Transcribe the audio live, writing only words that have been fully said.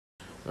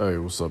Hey,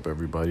 what's up,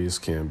 everybody? It's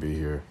Can Be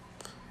here.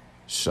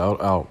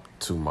 Shout out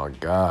to my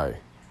guy,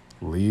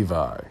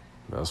 Levi.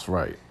 That's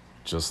right.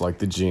 Just like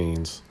the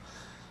jeans.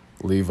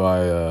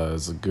 Levi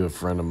is a good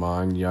friend of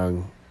mine,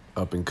 young,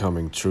 up and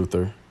coming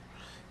truther,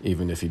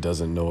 even if he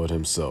doesn't know it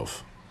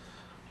himself.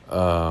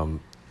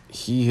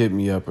 He hit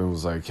me up and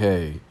was like,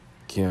 hey,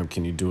 Cam,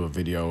 can you do a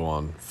video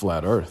on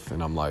flat earth?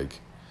 And I'm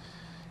like,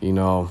 you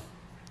know,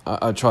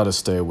 I try to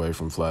stay away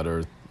from flat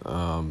earth.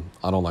 I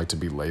don't like to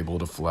be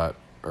labeled a flat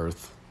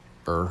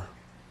earth-er.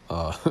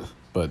 Uh,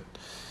 but,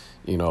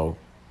 you know,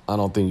 I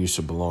don't think you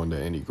should belong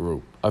to any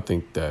group. I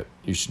think that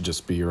you should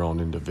just be your own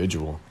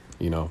individual,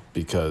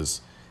 because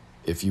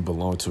if you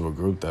belong to a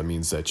group, that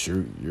means that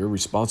you're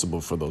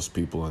responsible for those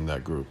people in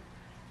that group.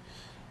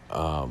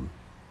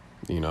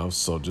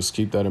 So just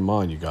keep that in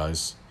mind, you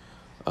guys.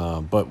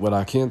 But what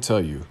I can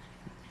tell you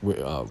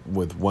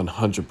with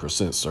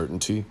 100%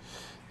 certainty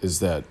is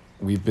that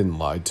we've been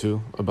lied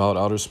to about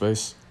outer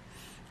space.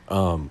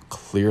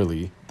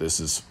 Clearly, this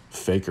is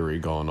fakery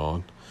going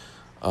on.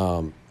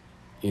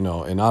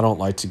 And I don't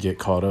like to get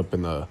caught up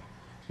in the,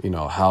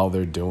 how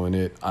they're doing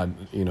it.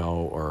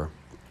 Or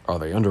are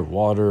they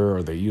underwater?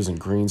 Are they using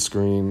green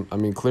screen? I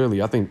mean,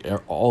 clearly, I think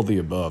all the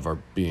above are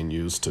being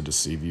used to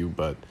deceive you.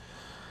 But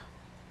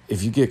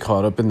if you get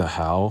caught up in the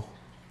how,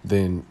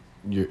 then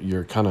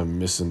you're kind of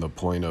missing the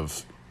point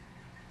of,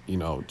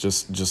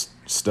 just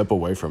step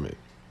away from it,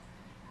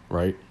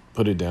 right?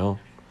 Put it down.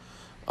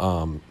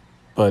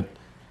 But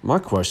my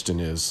question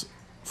is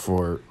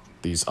for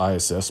these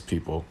ISS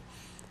people,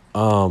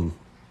 are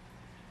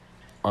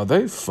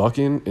they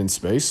fucking in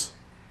space?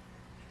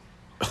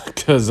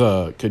 Because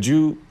I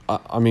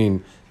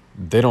mean,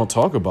 they don't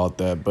talk about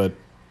that, but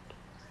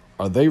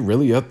are they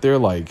really up there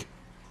like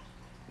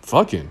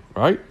fucking,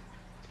 right?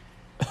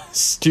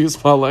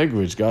 Excuse my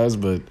language, guys,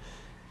 but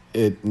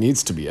it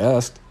needs to be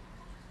asked.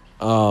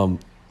 I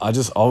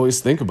just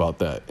always think about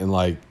that and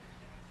like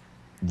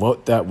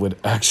what that would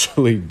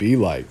actually be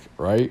like,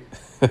 right?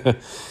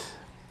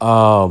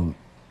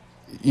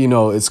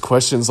 It's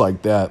questions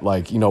like that,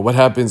 like, what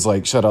happens,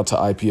 like, shout out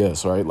to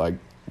IPS, right? Like,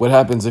 what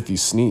happens if you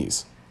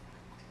sneeze?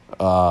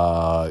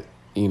 What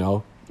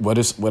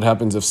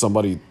happens if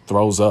somebody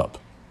throws up?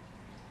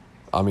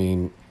 I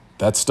mean,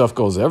 that stuff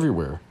goes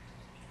everywhere.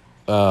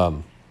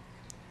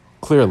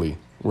 Clearly,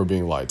 we're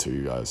being lied to,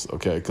 you guys,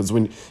 okay? Because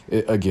when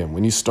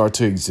you start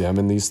to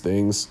examine these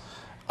things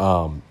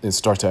and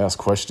start to ask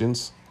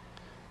questions,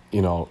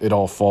 it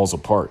all falls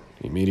apart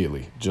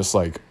immediately, just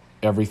like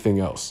everything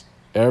else.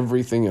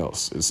 Everything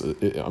else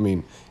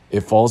it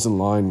falls in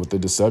line with the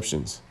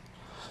deceptions.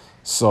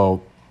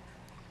 So,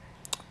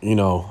 here's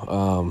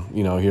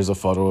a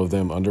photo of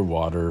them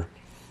underwater.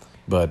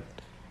 But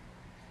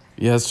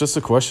yeah, it's just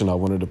a question I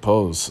wanted to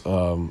pose.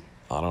 I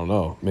don't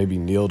know. Maybe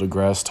Neil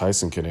deGrasse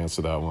Tyson can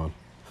answer that one.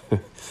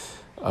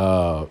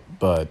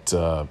 But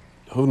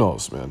who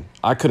knows, man?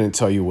 I couldn't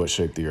tell you what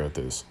shape the Earth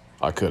is.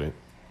 I couldn't.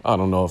 I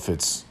don't know if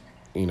it's,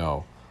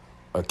 a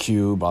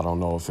cube. I don't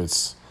know if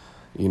it's,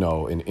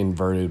 an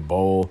inverted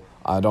bowl.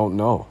 I don't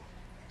know.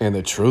 And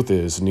the truth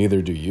is,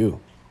 neither do you.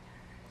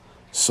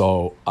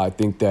 So I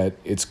think that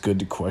it's good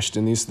to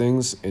question these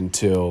things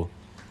until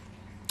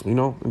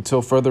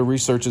further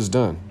research is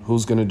done.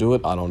 Who's going to do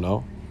it? I don't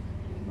know.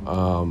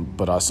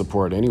 But I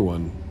support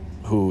anyone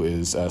who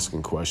is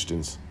asking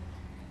questions.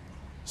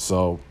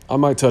 So I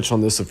might touch on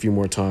this a few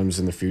more times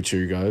in the future,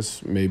 you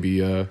guys.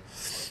 Maybe, I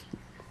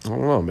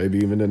don't know, maybe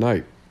even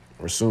tonight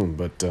or soon.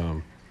 But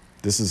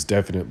this is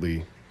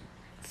definitely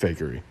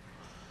fakery.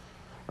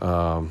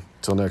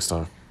 Till next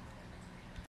time.